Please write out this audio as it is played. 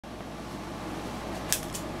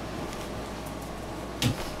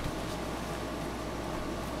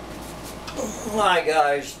Hi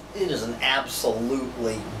guys, it is an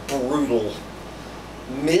absolutely brutal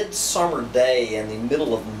midsummer day in the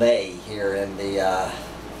middle of May here in the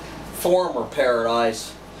former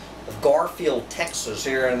paradise of Garfield, Texas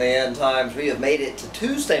here in the end times. We have made it to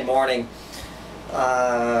Tuesday morning,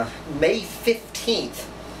 May 15th,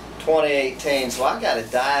 2018. So I got to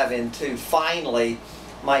dive into finally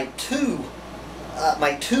my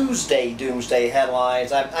Tuesday Doomsday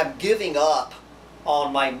headlines. I'm giving up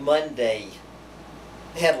on my Monday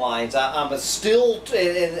headlines. I'm still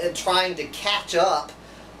trying to catch up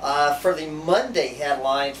for the Monday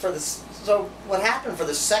headlines. So what happened for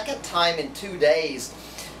the second time in 2 days,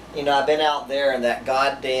 you know, I've been out there in that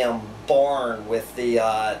goddamn barn with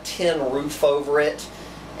the tin roof over it,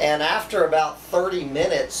 and after about 30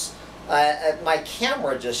 minutes my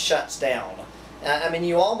camera just shuts down. I mean,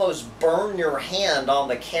 you almost burn your hand on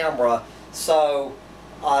the camera. So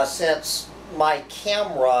since my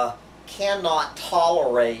camera cannot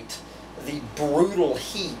tolerate the brutal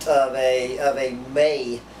heat of a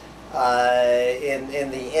May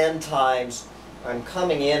in the end times, I'm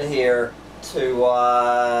coming in here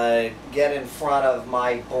to get in front of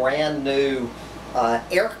my brand new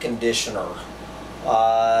air conditioner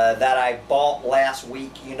that I bought last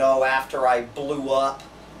week, you know, after I blew up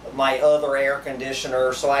my other air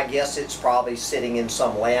conditioner. So I guess it's probably sitting in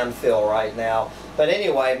some landfill right now. But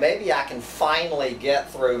anyway, maybe I can finally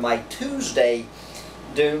get through my Tuesday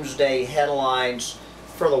Doomsday headlines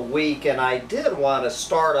for the week. And I did want to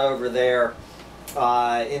start over there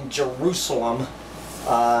in Jerusalem,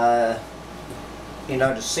 you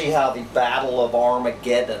know, to see how the Battle of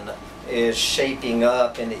Armageddon is shaping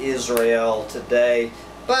up in Israel today.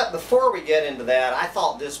 But before we get into that, I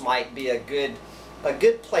thought this might be a good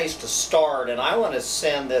place to start, and I want to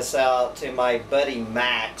send this out to my buddy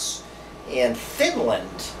Max in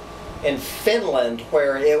Finland. In Finland,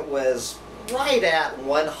 where it was right at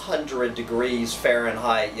 100 degrees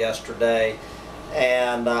Fahrenheit yesterday,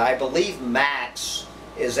 and I believe Max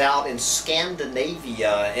is out in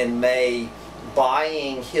Scandinavia in May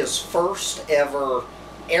buying his first ever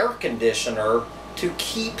air conditioner to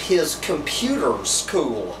keep his computers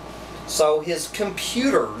cool, so his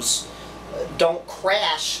computers don't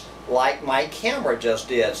crash like my camera just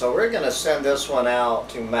did. So we're going to send this one out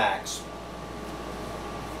to Max.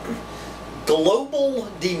 Global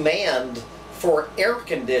demand for air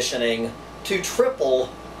conditioning to triple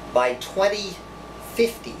by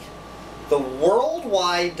 2050. The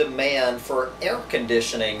worldwide demand for air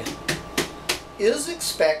conditioning is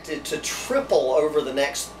expected to triple over the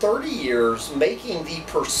next 30 years, making the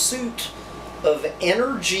pursuit of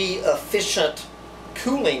energy efficient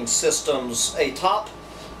cooling systems a top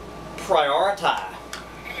priority.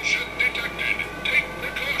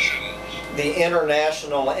 The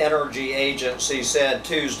International Energy Agency said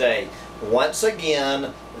Tuesday, once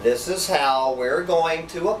again, this is how we're going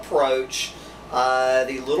to approach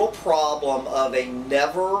the little problem of a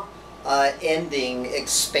never ending,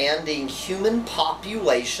 expanding human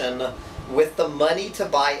population with the money to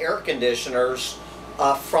buy air conditioners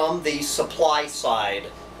from the supply side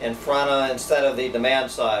instead of the demand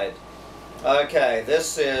side. Okay,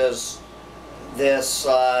 this is this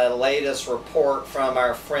latest report from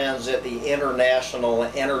our friends at the International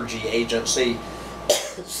Energy Agency.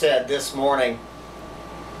 Said this morning,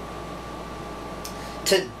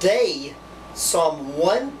 today some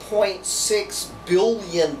 1.6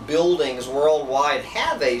 billion buildings worldwide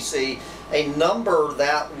have AC, a number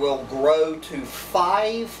that will grow to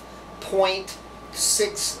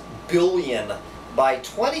 5.6 billion by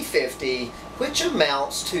 2050, which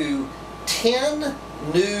amounts to 10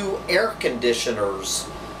 new air conditioners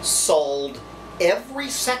sold every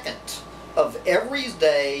second of every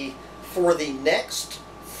day for the next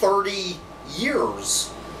 30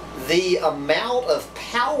 years. The amount of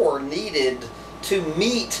power needed to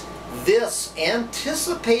meet this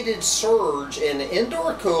anticipated surge in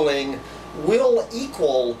indoor cooling will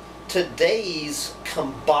equal today's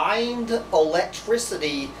combined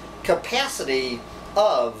electricity capacity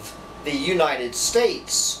of the United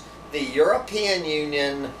States, the European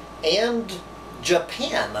Union, and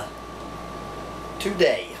Japan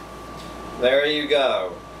today. There you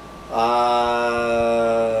go.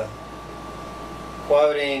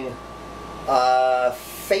 Quoting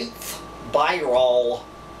Faith Byral,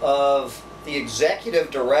 of the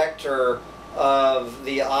executive director of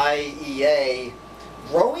the IEA,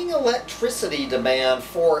 growing electricity demand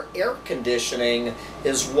for air conditioning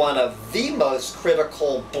is one of the most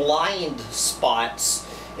critical blind spots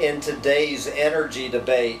in today's energy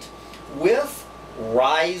debate. With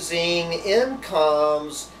rising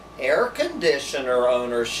incomes, air conditioner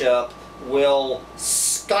ownership will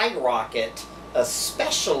skyrocket skyrocket,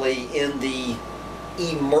 especially in the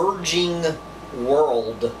emerging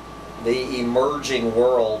world. The emerging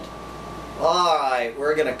world. Alright,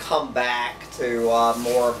 we're going to come back to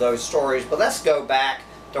more of those stories, but let's go back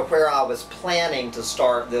to where I was planning to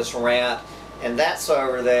start this rant, and that's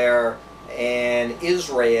over there in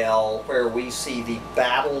Israel, where we see the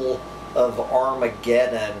Battle of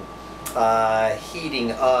Armageddon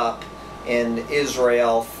heating up in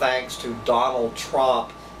Israel thanks to Donald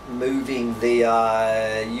Trump moving the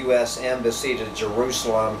U.S. Embassy to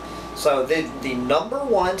Jerusalem. So the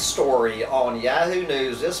 #1 story on Yahoo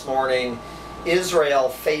News this morning, Israel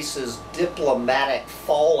faces diplomatic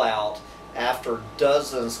fallout after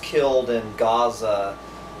dozens killed in Gaza.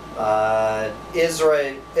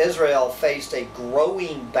 Israel faced a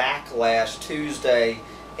growing backlash Tuesday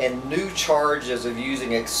and new charges of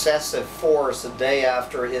using excessive force a day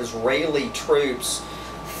after Israeli troops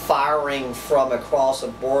firing from across a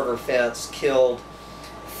border fence killed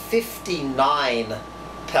 59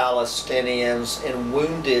 Palestinians and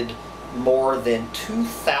wounded more than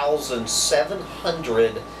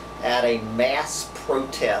 2,700 at a mass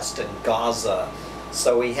protest in Gaza.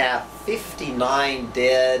 So we have 59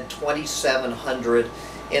 dead, 2,700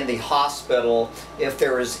 in the hospital. If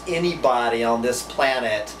there is anybody on this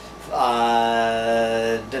planet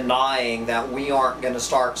denying that we aren't going to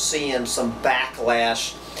start seeing some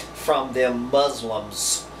backlash from them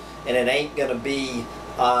Muslims, and it ain't going to be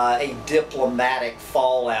a diplomatic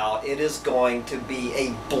fallout, it is going to be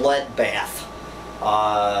a bloodbath.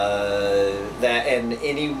 And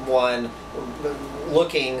anyone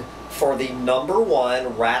looking for the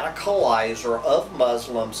 #1 radicalizer of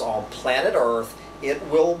Muslims on planet Earth, it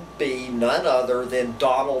will be none other than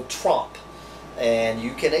Donald Trump. And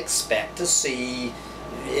you can expect to see,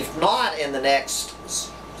 if not in the next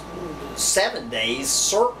 7 days,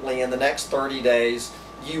 certainly in the next 30 days,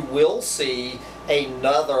 you will see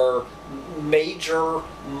another major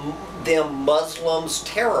them Muslims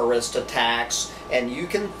terrorist attacks, and you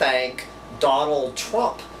can thank Donald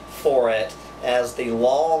Trump for it, as the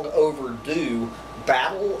long overdue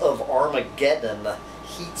Battle of Armageddon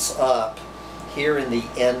heats up here in the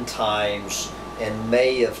end times in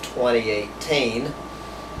May of 2018.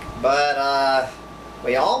 But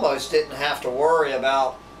we almost didn't have to worry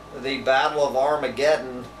about the Battle of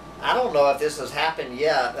Armageddon. I don't know if this has happened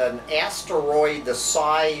yet. An asteroid the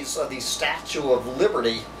size of the Statue of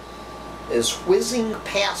Liberty is whizzing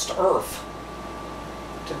past Earth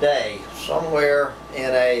today. Somewhere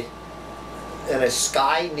in a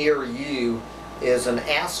sky near you is an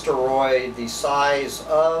asteroid the size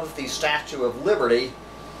of the Statue of Liberty.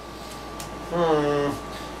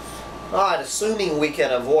 Alright, assuming we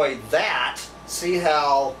can avoid that, see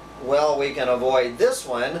how well we can avoid this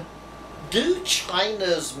one. Do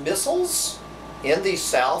China's missiles in the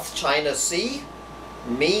South China Sea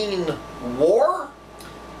mean war?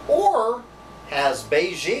 Or has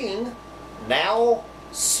Beijing now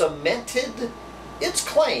cemented its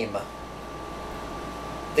claim?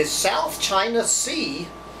 The South China Sea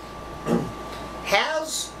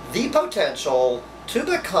has the potential to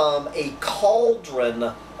become a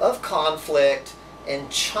cauldron of conflict, and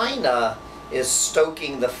China is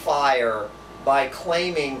stoking the fire by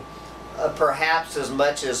claiming perhaps as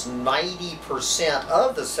much as 90%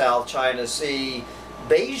 of the South China Sea.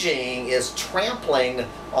 Beijing is trampling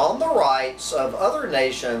on the rights of other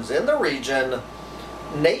nations in the region,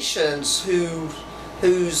 nations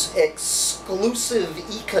whose exclusive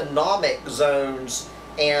economic zones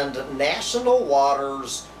and national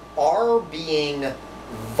waters are being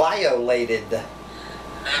violated.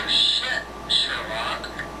 Oh shit, Sherlock.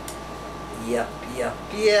 Yep.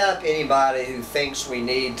 Anybody who thinks we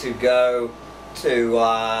need to go to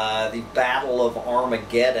the Battle of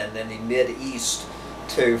Armageddon in the Mideast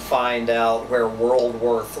to find out where World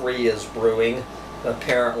War III is brewing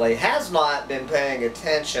apparently has not been paying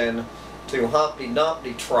attention to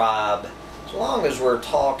Humptydumptytribe. As long as we're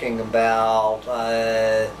talking about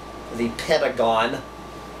the Pentagon,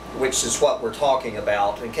 which is what we're talking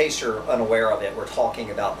about. In case you're unaware of it, we're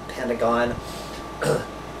talking about the Pentagon.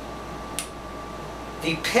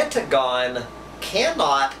 The Pentagon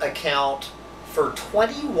cannot account for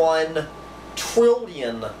 $21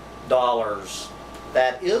 trillion.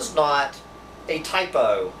 That is not a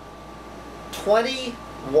typo.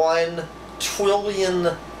 $21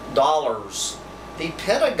 trillion. The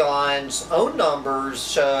Pentagon's own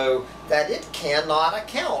numbers show that it cannot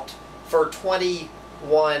account for $21.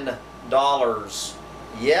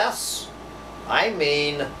 Yes, I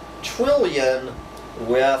mean trillion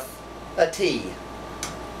with a T.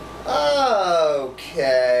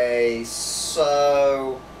 Okay,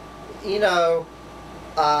 so, you know,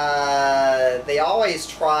 they always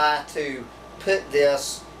try to put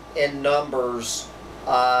this in numbers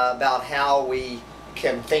about how we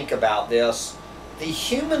can think about this. The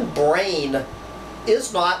human brain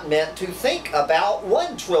is not meant to think about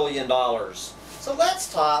 $1 trillion. So let's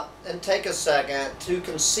stop and take a second to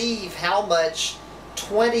conceive how much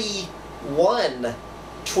 $21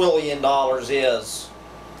 trillion is,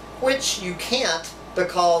 which you can't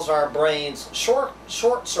because our brains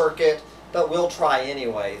short circuit, but we'll try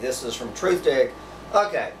anyway. This is from TruthDig.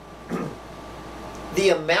 Okay. The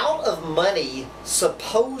amount of money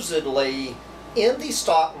supposedly in the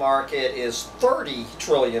stock market is $30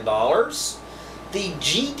 trillion. The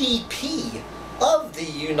GDP of the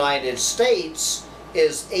United States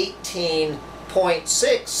is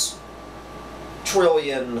 $18.6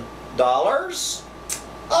 trillion.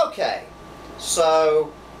 Okay,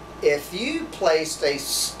 so if you placed a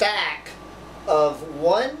stack of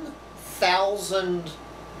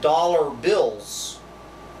 $1,000 bills,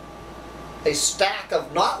 a stack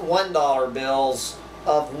of not $1 bills,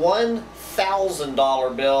 of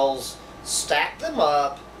 $1,000 bills, stack them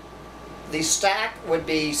up, the stack would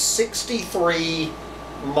be 63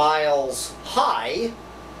 miles high.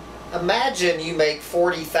 Imagine you make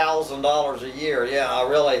 $40,000 a year. Yeah, I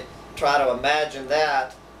really try to imagine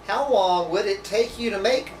that. How long would it take you to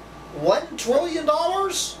make $1 trillion?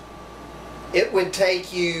 It would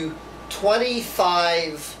take you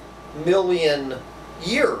 25 million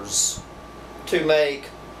years to make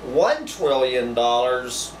 $1 trillion.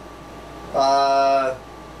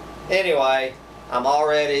 Anyway, I'm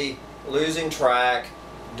already losing track.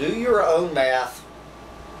 Do your own math.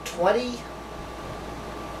 $21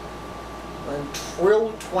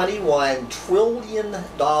 trillion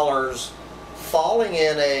falling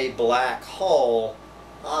in a black hole.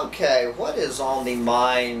 Okay, what is on the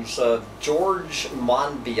minds of George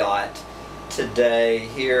Monbiot today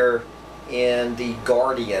here in The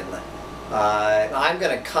Guardian? I'm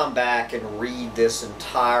going to come back and read this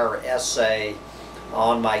entire essay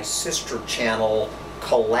on my sister channel,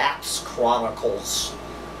 Collapse Chronicles,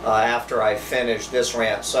 after I finish this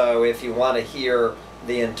rant. So if you want to hear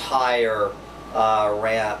the entire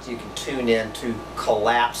rant, you can tune in to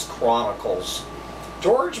Collapse Chronicles.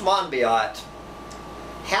 George Monbiot,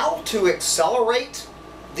 how to accelerate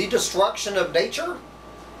the destruction of nature?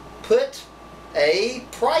 Put a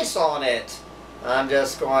price on it. I'm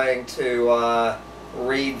just going to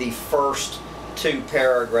read the first 2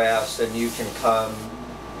 paragraphs, and you can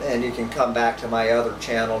come back to my other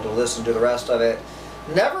channel to listen to the rest of it.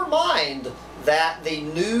 Never mind that the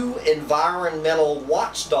new environmental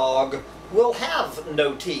watchdog will have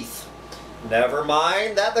no teeth. Never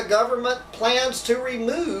mind that the government plans to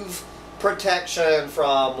remove protection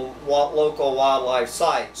from local wildlife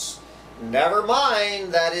sites. Never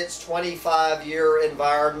mind that its 25-year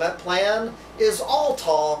environment plan is all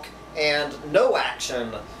talk and no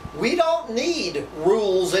action. We don't need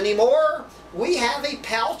rules anymore. We have a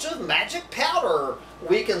pouch of magic powder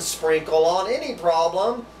we can sprinkle on any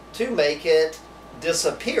problem to make it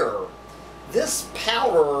disappear. This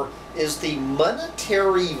powder is the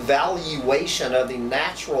monetary valuation of the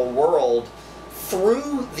natural world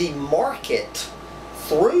through the market.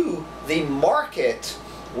 Through the market,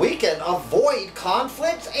 we can avoid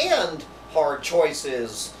conflict and hard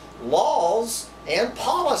choices, laws, and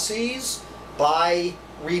policies by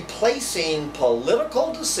replacing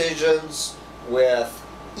political decisions with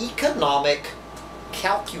economic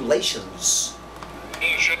calculations.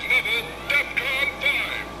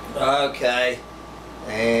 Okay,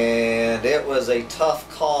 and it was a tough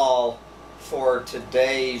call for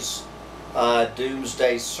today's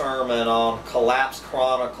Doomsday sermon on Collapse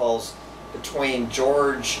Chronicles between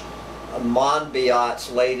George Monbiot's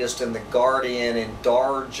latest in The Guardian and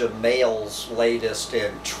Darja Mail's latest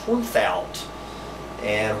in Truthout.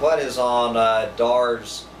 And what is on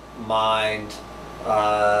Dar's mind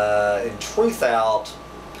in Truthout,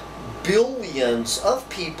 billions of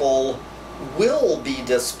people will be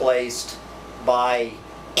displaced by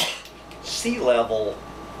sea level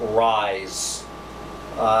rise.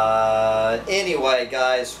 Anyway,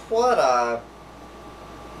 guys,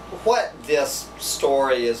 what this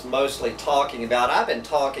story is mostly talking about, I've been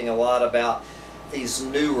talking a lot about these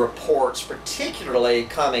new reports, particularly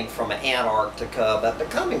coming from Antarctica, but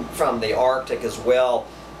coming from the Arctic as well,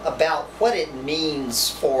 about what it means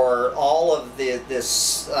for all of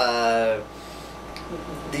these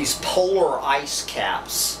polar ice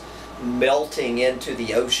caps melting into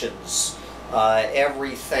the oceans.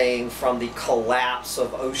 Everything from the collapse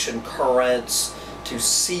of ocean currents to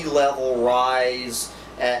sea level rise,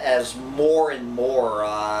 as more and more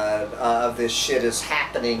of this shit is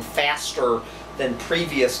happening faster than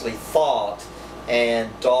previously thought. And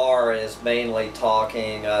Dar is mainly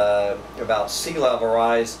talking about sea level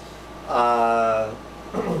rise.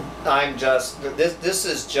 This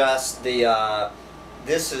is just the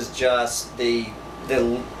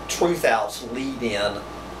truth out's lead in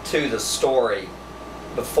to the story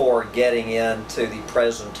before getting into the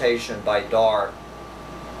presentation by Dar.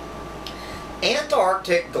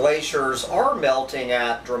 Antarctic glaciers are melting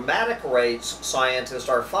at dramatic rates, scientists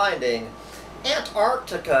are finding.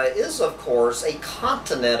 Antarctica is, of course, a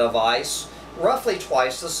continent of ice, roughly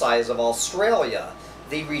twice the size of Australia.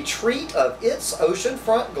 The retreat of its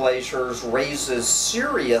oceanfront glaciers raises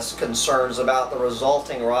serious concerns about the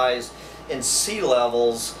resulting rise in sea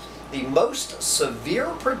levels. The most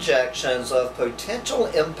severe projections of potential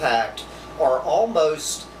impact are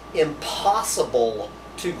almost impossible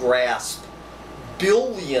to grasp.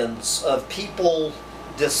 Billions of people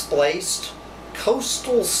displaced,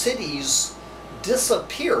 coastal cities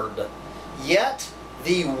disappeared. Yet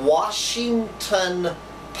the Washington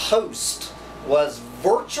Post was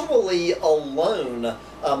virtually alone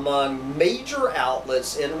among major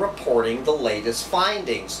outlets in reporting the latest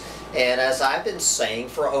findings. And as I've been saying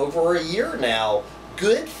for over a year now,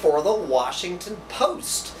 good for the Washington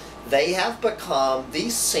Post. They have become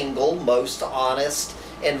the single most honest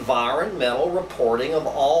environmental reporting of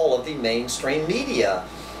all of the mainstream media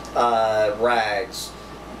rags.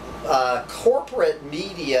 Corporate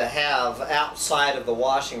media have, outside of the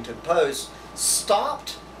Washington Post,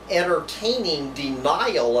 stopped entertaining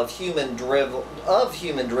denial of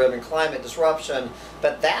human-driven climate disruption,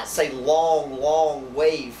 but that's a long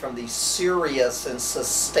way from the serious and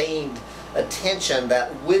sustained attention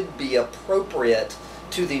that would be appropriate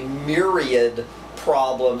to the myriad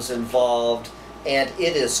problems involved. And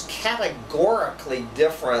it is categorically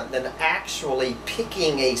different than actually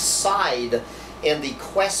picking a side in the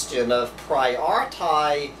question of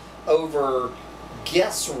priority over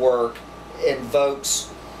guesswork. Invokes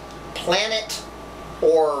planet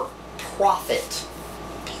or profit.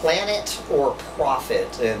 Planet or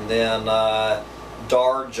profit. And then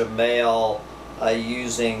Dar Jamail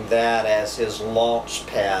using that as his launch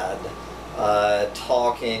pad,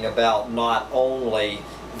 talking about not only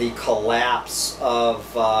the collapse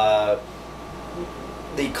of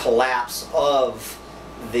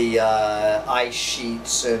the ice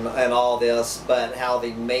sheets and all this, but how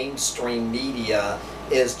the mainstream media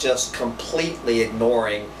is just completely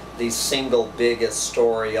ignoring the single biggest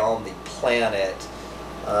story on the planet.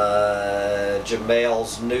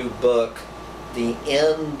 Jamail's new book, The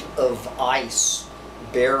End of Ice,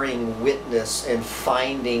 Bearing Witness and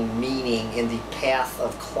Finding Meaning in the Path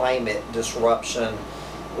of Climate Disruption,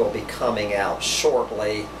 will be coming out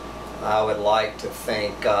shortly. I would like to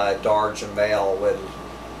think Dar Jamail would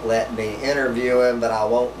let me interview him, but I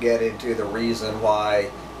won't get into the reason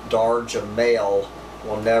why Dar Jamail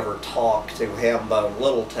will never talk to Hambone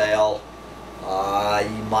Littletail.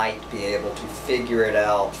 You might be able to figure it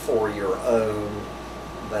out for your own,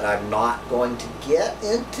 but I'm not going to get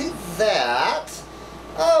into that.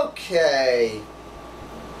 Okay.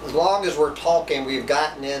 As long as we're talking, we've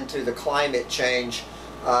gotten into the climate change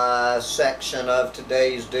section of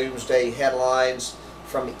today's Doomsday Headlines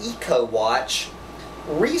from EcoWatch.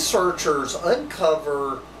 Researchers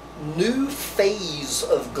uncover new phase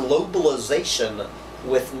of globalization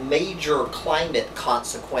with major climate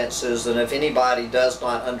consequences. And if anybody does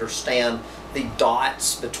not understand the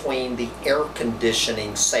dots between the air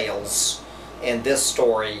conditioning sales and this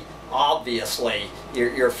story, obviously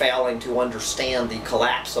you're failing to understand the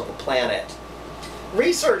collapse of the planet.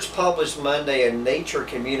 Research published Monday in Nature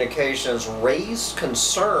Communications raised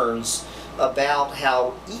concerns about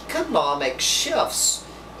how economic shifts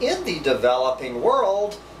in the developing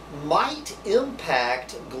world might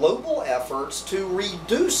impact global efforts to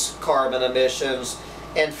reduce carbon emissions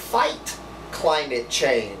and fight climate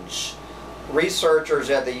change. Researchers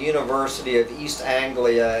at the University of East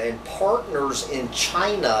Anglia and partners in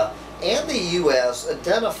China and the U.S.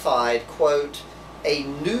 identified, quote, a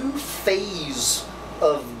new phase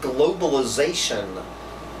of globalization.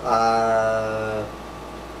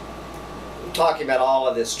 Talking about all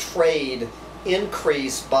of this trade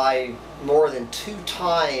increased by more than 2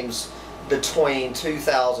 times between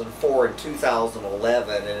 2004 and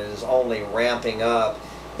 2011, and it is only ramping up.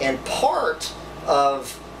 And part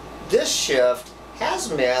of this shift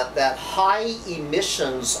has meant that high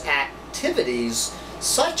emissions activities,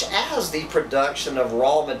 such as the production of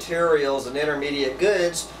raw materials and intermediate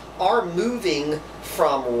goods, are moving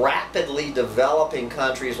from rapidly developing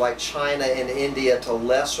countries like China and India to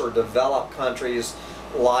lesser developed countries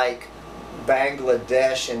like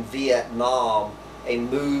Bangladesh and Vietnam. a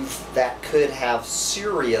move that could have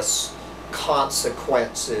serious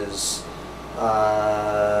consequences,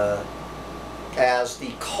 as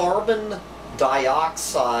the carbon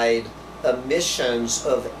dioxide emissions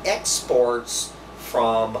of exports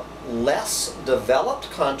from less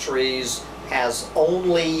developed countries has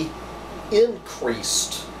only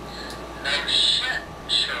increased. No shit,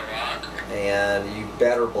 Sherlock. And you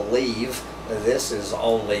better believe this is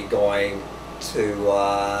only going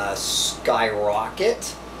to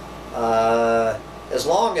skyrocket. As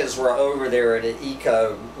long as we're over there at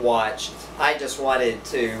Eco Watch, I just wanted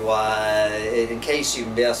to, in case you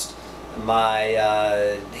missed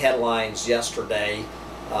my headlines yesterday,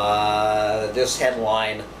 this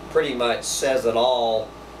headline pretty much says it all.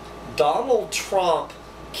 Donald Trump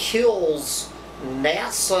kills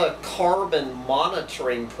NASA carbon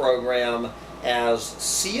monitoring program as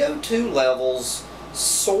CO2 levels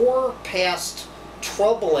soar past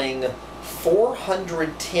troubling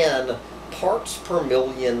 410 parts per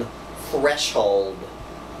million threshold.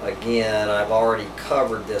 Again, I've already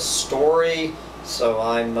covered this story, so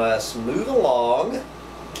I must move along.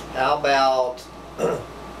 How about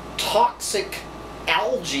toxic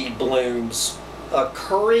algae blooms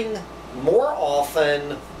occurring more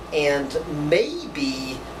often and may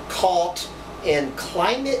be caught in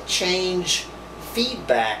climate change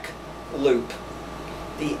feedback loop?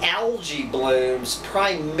 The algae blooms,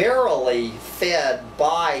 primarily fed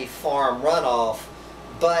by farm runoff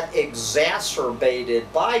but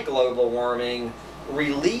exacerbated by global warming,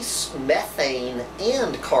 release methane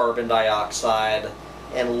and carbon dioxide,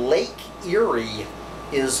 and Lake Erie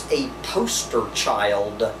is a poster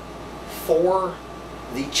child for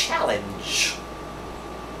the challenge.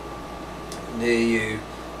 Do you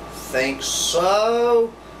think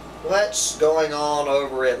so? What's going on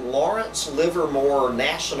over at Lawrence Livermore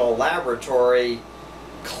National Laboratory?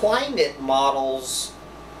 Climate models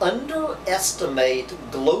underestimate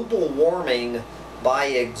global warming by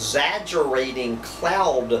exaggerating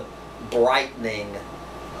cloud brightening.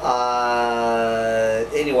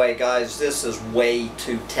 Anyway, guys, this is way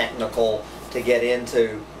too technical to get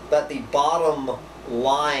into, but the bottom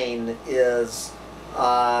line is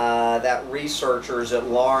that researchers at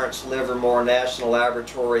Lawrence Livermore National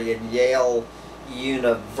Laboratory and Yale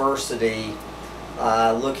University,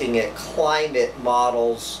 looking at climate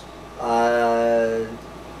models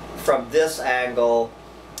from this angle,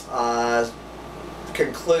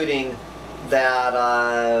 concluding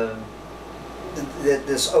that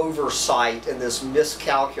this oversight and this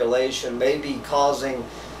miscalculation may be causing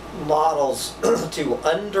models to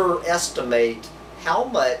underestimate how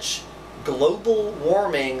much global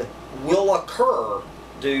warming will occur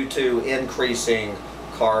due to increasing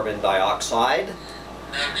carbon dioxide.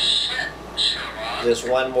 No shit, Sherlock. Just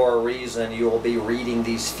one more reason you will be reading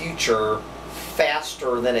these future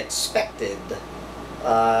faster than expected.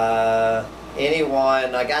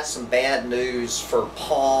 Anyone, I got some bad news for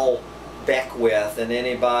Paul Beckwith and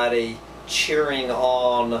anybody cheering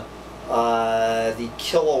on the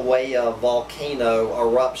Kilauea volcano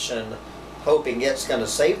eruption, hoping it's going to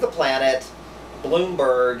save the planet.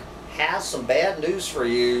 Bloomberg has some bad news for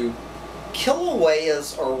you.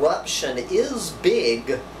 Kilauea's eruption is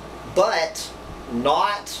big, but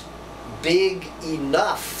not big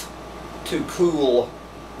enough to cool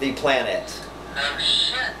the planet. No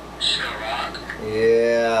shit, Sherlock.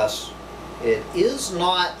 Yes, it is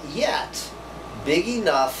not yet big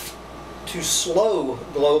enough to slow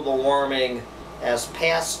global warming as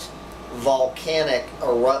past volcanic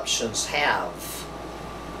eruptions have.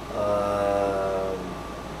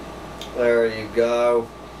 There you go.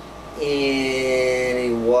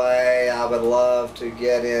 Anyway, I would love to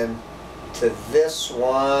get into this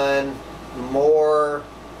one more.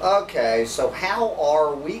 Okay, so how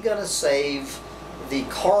are we going to save the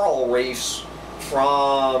coral reefs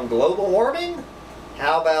from global warming?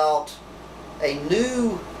 How about a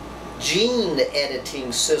new gene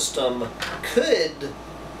editing system could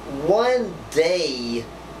one day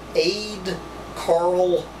aid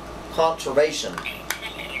coral conservation? Oh,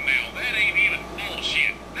 now that ain't even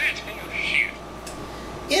bullshit. That's horseshit.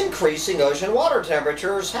 Increasing ocean water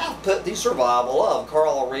temperatures have put the survival of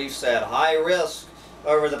coral reefs at high risk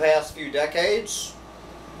over the past few decades.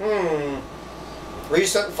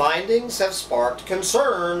 Recent findings have sparked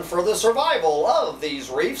concern for the survival of these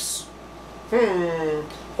reefs.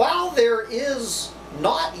 While there is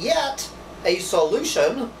not yet a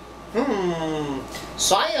solution,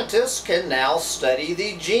 scientists can now study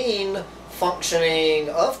the gene functioning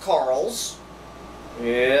of corals.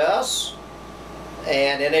 Yes.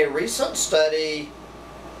 And in a recent study,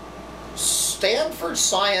 Stanford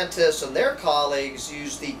scientists and their colleagues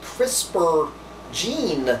used the CRISPR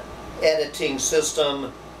gene editing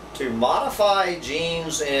system to modify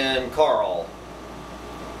genes in Carl.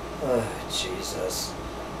 Oh, Jesus.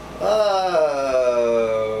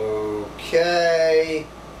 Okay.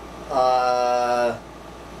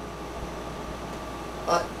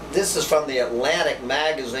 This is from the Atlantic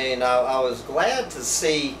magazine. I was glad to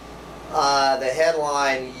see the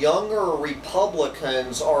headline, "Younger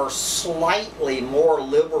Republicans are slightly more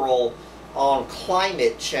liberal on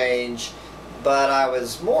climate change," but I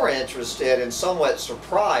was more interested and somewhat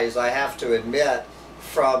surprised, I have to admit,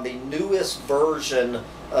 from the newest version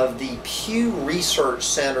of the Pew Research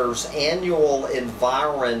Center's annual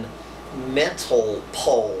environmental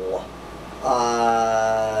poll.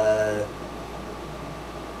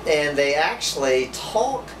 And they actually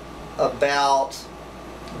talk about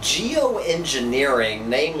geoengineering,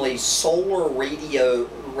 namely solar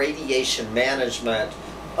radiation management,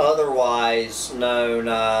 otherwise known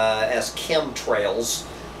as chemtrails.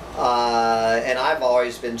 And I've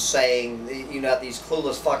always been saying, you know, these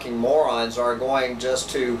clueless fucking morons are going just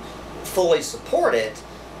to fully support it.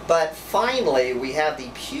 But finally, we have the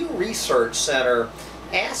Pew Research Center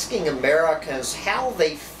asking Americans how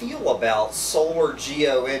they feel about solar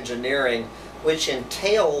geoengineering, which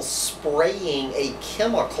entails spraying a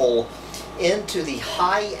chemical into the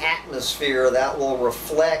high atmosphere that will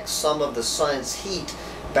reflect some of the sun's heat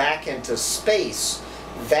back into space.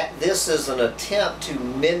 That this is an attempt to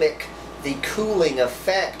mimic the cooling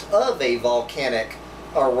effect of a volcanic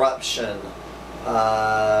eruption.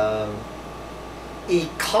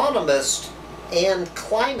 Economists and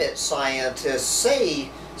climate scientists say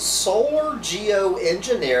solar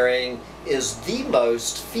geoengineering is the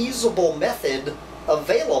most feasible method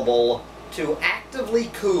available to actively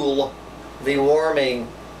cool the warming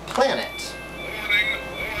planet. Warning,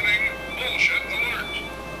 warning, bullshit alert.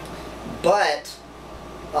 But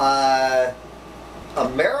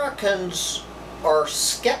Americans are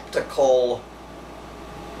skeptical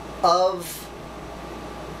of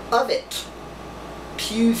it.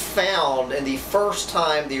 Pew found in the first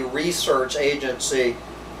time the research agency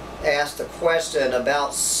asked the question,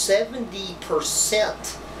 about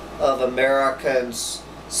 70% of Americans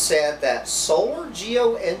said that solar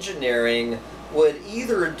geoengineering would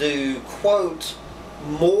either do, quote,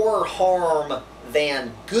 more harm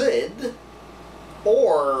than good,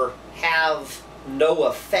 or have no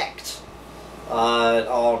effect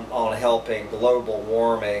on helping global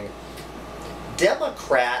warming.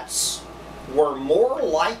 Democrats were more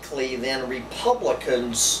likely than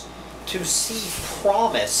Republicans to see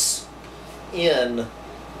promise in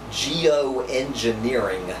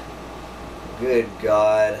geoengineering. Good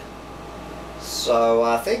God. So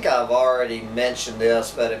I think I've already mentioned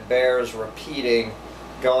this, but it bears repeating,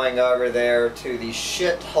 going over there to the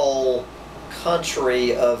shithole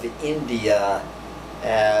country of India,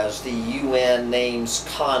 as the UN names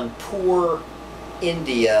Kanpur,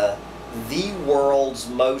 India, the world's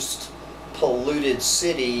most polluted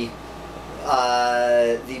city.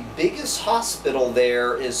 The biggest hospital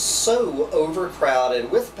there is so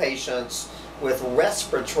overcrowded with patients with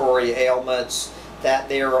respiratory ailments that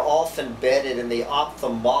they are often bedded in the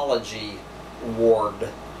ophthalmology ward.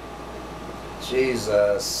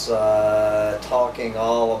 Jesus, talking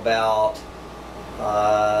all about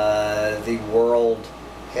the World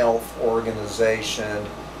Health Organization,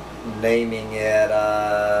 naming it,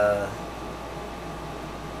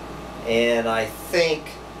 and I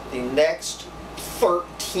think the next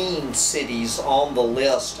 13 cities on the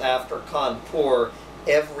list after Kanpur,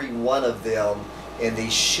 every one of them in the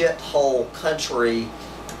shithole country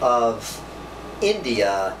of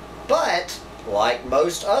India. But like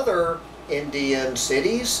most other Indian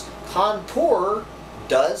cities, Kanpur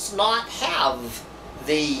does not have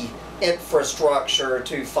the infrastructure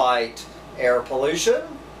to fight air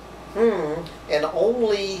pollution. And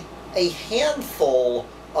only a handful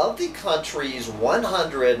of the country's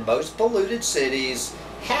 100 most polluted cities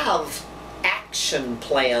have action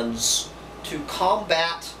plans to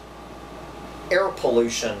combat air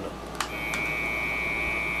pollution.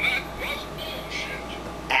 That was bullshit.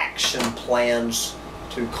 Action plans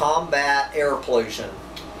to combat air pollution.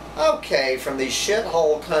 Okay, from the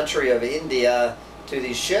shithole country of India to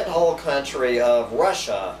the shithole country of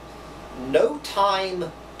Russia. No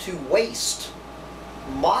time to waste.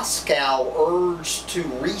 Moscow urged to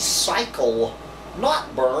recycle,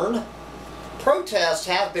 not burn. Protests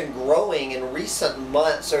have been growing in recent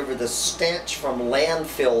months over the stench from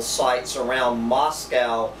landfill sites around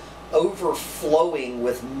Moscow overflowing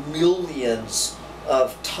with millions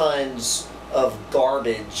of tons of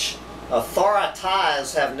garbage.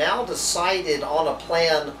 Authorities have now decided on a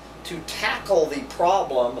plan to tackle the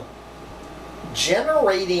problem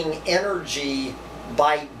generating energy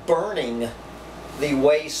by burning the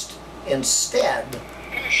waste instead.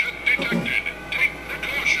 Motion detected. Take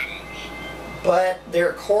precautions. But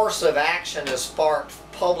their course of action has sparked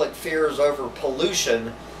public fears over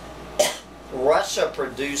pollution. Russia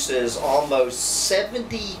produces almost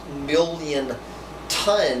 70 million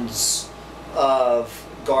tons of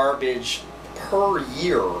garbage per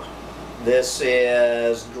year. This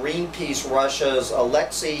is Greenpeace Russia's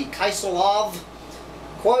Alexei Kyselov.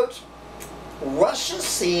 Quote, Russia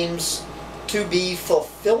seems to be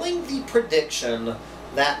fulfilling the prediction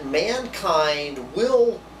that mankind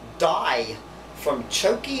will die from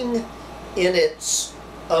choking in its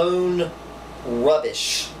own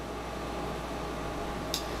rubbish.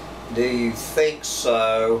 Do you think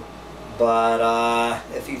so? But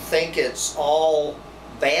if you think it's all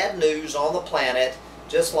bad news on the planet,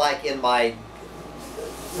 just like in my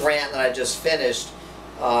rant that I just finished,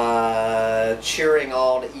 cheering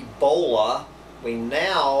on Ebola, we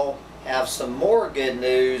now have some more good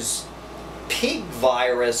news. Pig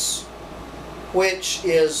virus, which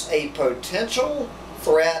is a potential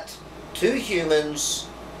threat to humans,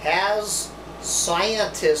 has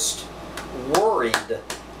scientists worried.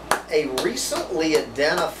 A recently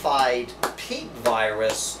identified pig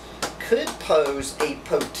virus could pose a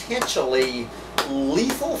potentially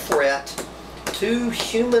lethal threat to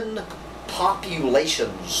human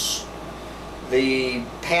populations. The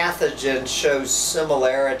pathogen shows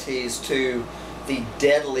similarities to the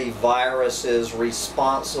deadly viruses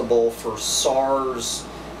responsible for SARS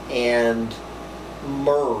and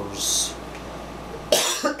MERS.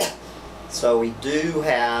 So we do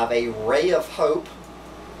have a ray of hope.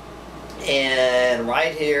 And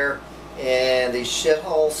right here in the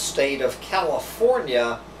shithole state of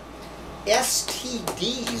California,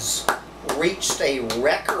 STDs reached a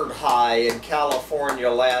record high in California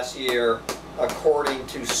last year, according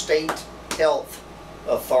to state health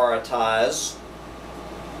authorities.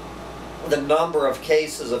 The number of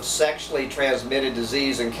cases of sexually transmitted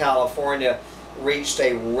disease in California reached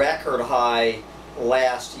a record high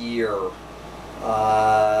last year.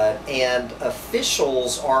 And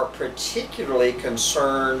officials are particularly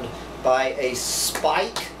concerned by a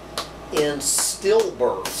spike in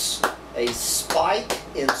stillbirths. A spike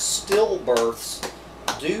in stillbirths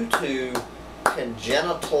due to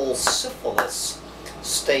congenital syphilis,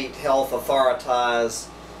 state health authorities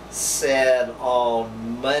said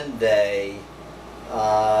on Monday. And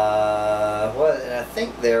I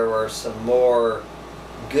think there were some more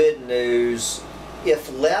good news.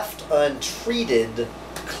 If left untreated,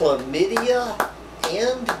 chlamydia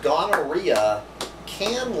and gonorrhea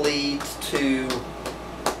can lead to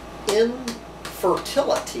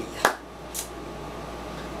infertility.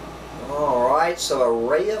 Alright, so a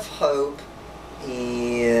ray of hope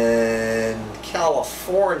in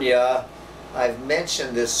California. I've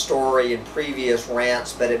mentioned this story in previous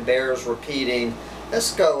rants, but it bears repeating.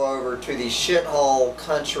 Let's go over to the shithole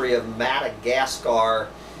country of Madagascar.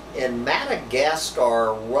 In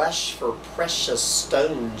Madagascar, rush for precious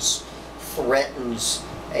stones threatens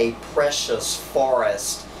a precious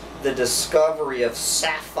forest. The discovery of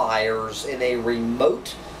sapphires in a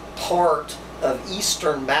remote part of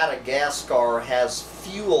eastern Madagascar has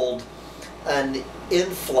fueled an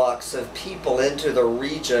influx of people into the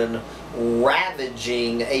region,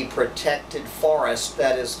 ravaging a protected forest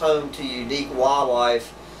that is home to unique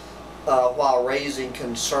wildlife, while raising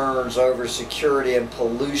concerns over security and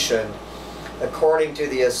pollution. According to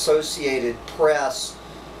the Associated Press,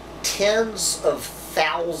 tens of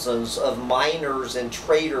thousands of miners and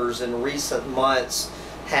traders in recent months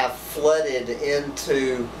have flooded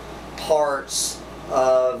into parts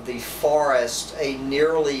of the forest, a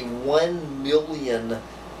nearly 1 million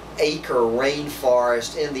acre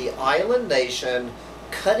rainforest in the island nation,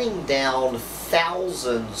 cutting down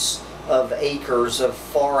thousands of acres of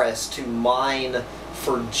forest to mine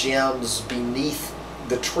for gems beneath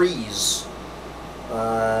the trees.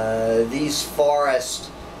 These forests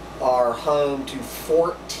are home to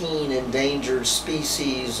 14 endangered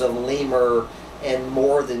species of lemur and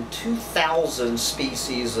more than 2,000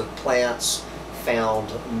 species of plants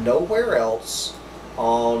found nowhere else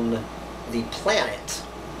on the planet.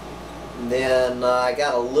 And then I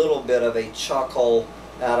got a little bit of a chuckle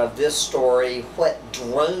out of this story, what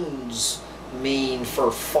drones mean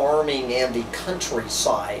for farming and the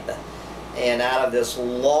countryside. And out of this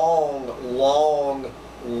long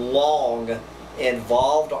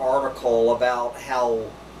involved article about how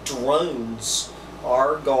drones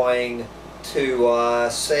are going to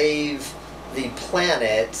save the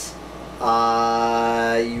planet,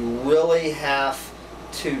 you really have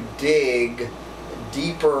to dig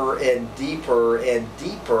deeper and deeper and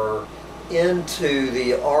deeper into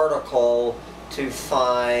the article to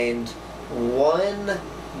find one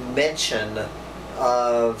mention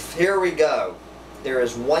of, here we go. There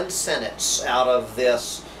is one sentence out of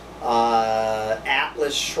this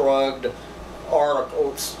Atlas Shrugged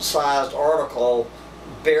sized article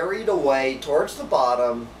buried away towards the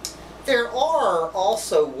bottom. There are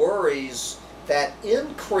also worries that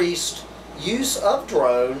increased use of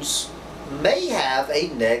drones may have a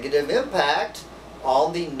negative impact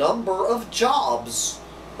on the number of jobs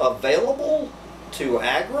available to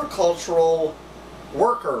agricultural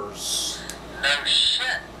workers. No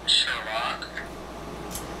shit, Sherlock.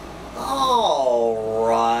 All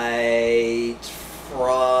right,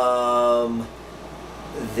 from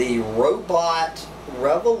the robot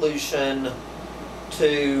revolution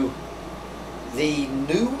to the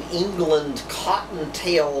New England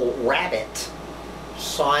cottontail rabbit,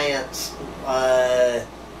 science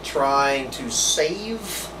trying to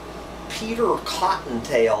save Peter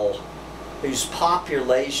Cottontail, whose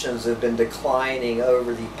populations have been declining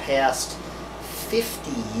over the past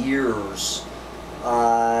 50 years.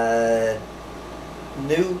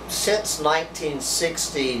 Since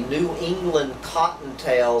 1960, New England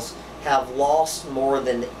cottontails have lost more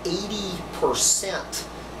than 80%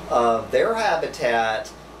 of their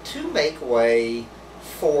habitat to make way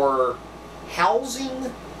for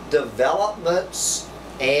housing developments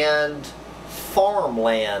and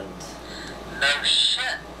farmland. No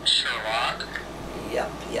shit, Sherlock. Yep.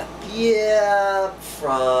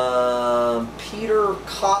 From Peter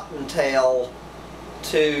Cottontail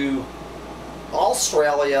to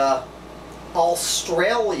Australia.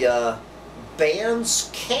 Australia bans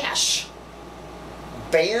cash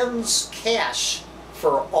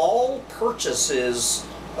for all purchases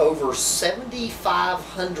over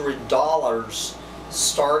 $7,500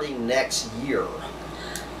 starting next year.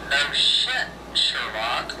 No shit,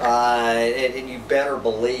 Sherlock. And you better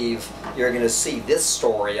believe you're going to see this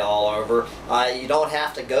story all over. You don't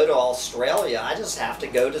have to go to Australia. I just have to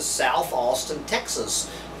go to South Austin, Texas,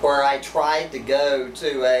 where I tried to go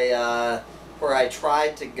to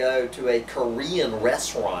a Korean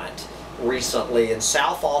restaurant recently in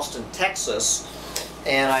South Austin, Texas,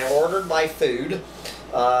 and I ordered my food,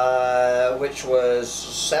 which was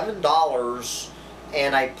 $7,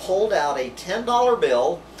 and I pulled out a $10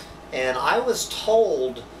 bill, and I was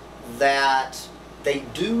told that they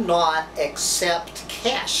do not accept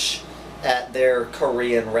cash at their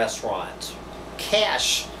Korean restaurant.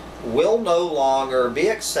 Cash will no longer be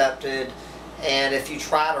accepted, and if you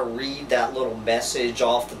try to read that little message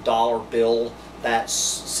off the dollar bill that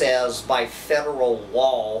says by federal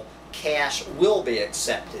law cash will be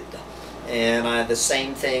accepted. And the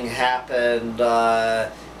same thing happened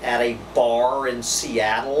at a bar in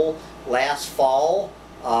Seattle last fall,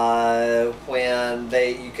 when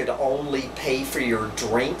you could only pay for your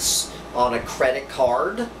drinks on a credit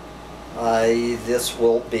card. This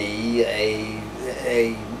will be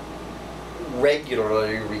a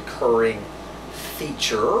regularly recurring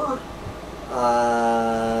feature.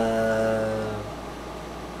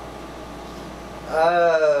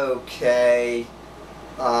 Okay.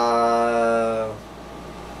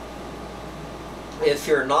 If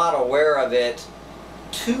you're not aware of it,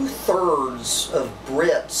 2/3 of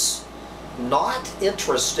Brits not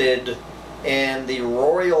interested in the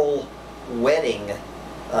royal wedding,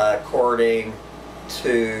 according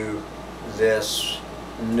to this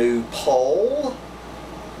new poll.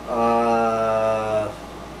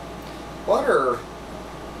 What are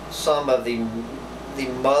some of the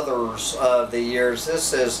mothers of the years?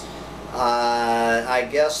 This is, I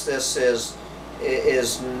guess this is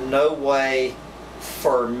no way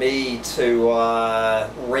for me to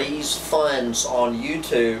raise funds on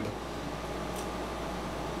YouTube.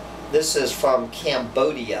 This is from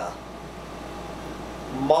Cambodia.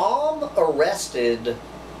 Mom arrested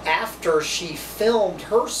after she filmed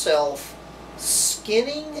herself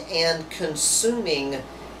skinning and consuming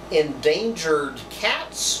endangered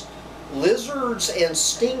cats, lizards, and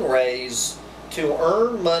stingrays to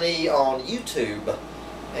earn money on YouTube.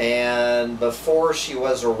 And before she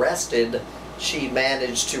was arrested, she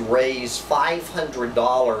managed to raise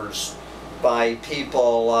 $500 by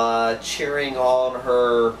people cheering on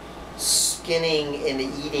her skinning and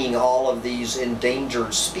eating all of these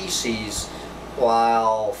endangered species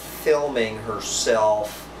while filming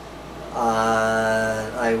herself.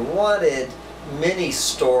 I wanted many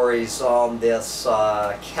stories on this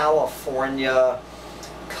California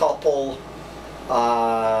couple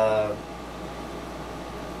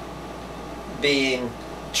being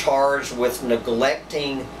charged with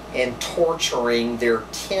neglecting and torturing their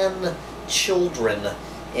 10 children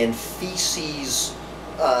in feces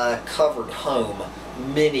covered home.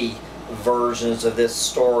 Many versions of this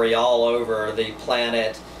story all over the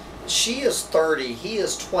planet. She is 30, he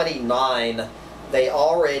is 29. They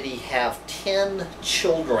already have 10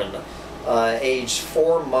 children, aged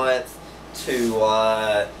 4 months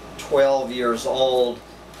to 12 years old.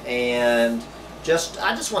 And I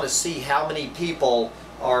just want to see how many people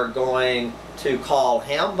are going to call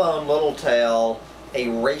Hambone Littletail a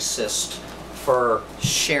racist for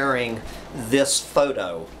sharing this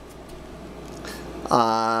photo.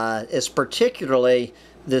 It's particularly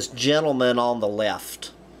this gentleman on the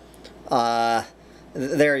left.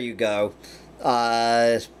 There you go.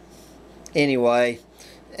 Anyway,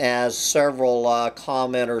 as several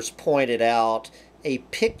commenters pointed out, a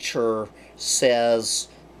picture says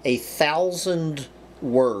 1,000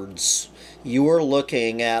 words. You are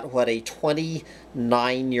looking at what a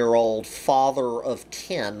 29-year-old father of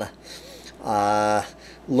 10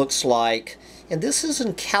 looks like. And this is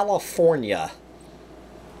in California.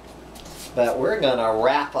 But we're going to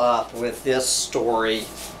wrap up with this story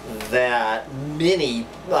that many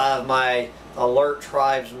of my Alert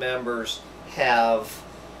Tribes members have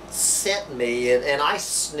sent me. And I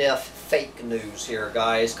sniff fake news here,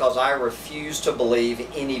 guys, because I refuse to believe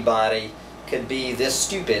anybody could be this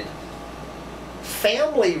stupid.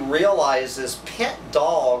 Family realizes pet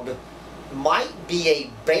dog might be a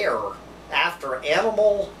bear after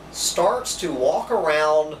animal starts to walk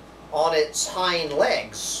around on its hind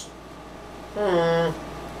legs.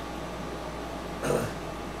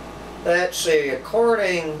 Let's see,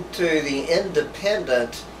 according to the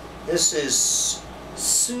Independent, this is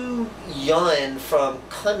Su Yun from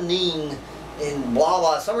Kunming in blah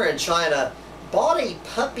blah, somewhere in China, bought a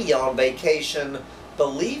puppy on vacation,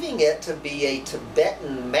 believing it to be a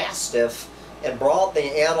Tibetan Mastiff, and brought the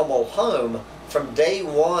animal home. From day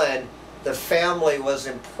one, the family was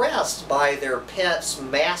impressed by their pet's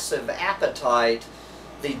massive appetite.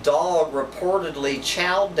 The dog reportedly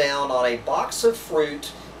chowed down on a box of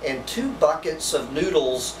fruit and 2 buckets of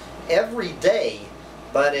noodles every day,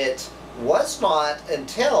 but it was not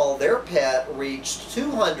until their pet reached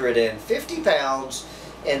 250 pounds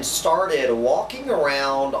and started walking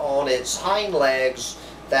around on its hind legs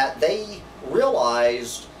that they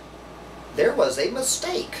realized there was a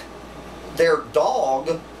mistake. Their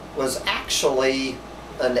dog was actually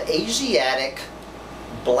an Asiatic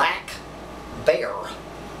black bear.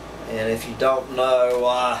 And if you don't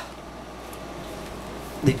know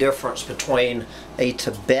the difference between a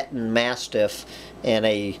Tibetan Mastiff and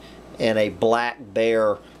a black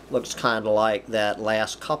bear, looks kind of like that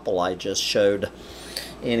last couple I just showed.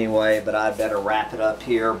 Anyway, but I better wrap it up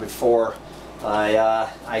here before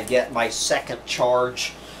I get my second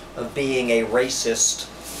charge of being a racist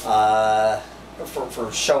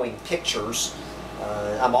for showing pictures.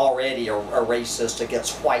 I'm already a racist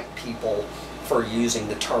against white people for using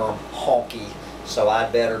the term honky, so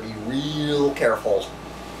I'd better be real careful.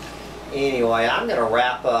 Anyway, I'm going to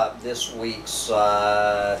wrap up this week's,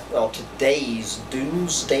 today's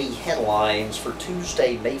Doomsday Headlines for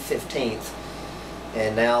Tuesday, May 15th.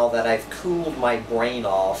 And now that I've cooled my brain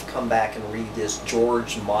off, come back and read this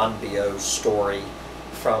George Monbiot story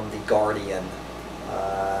from The Guardian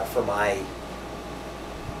for my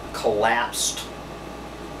Collapse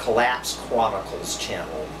Chronicles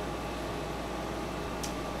channel.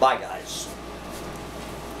 Bye, guys.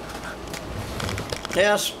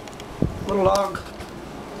 Yes, little dog.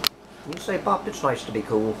 You say, Pop, it's nice to be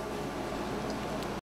cool.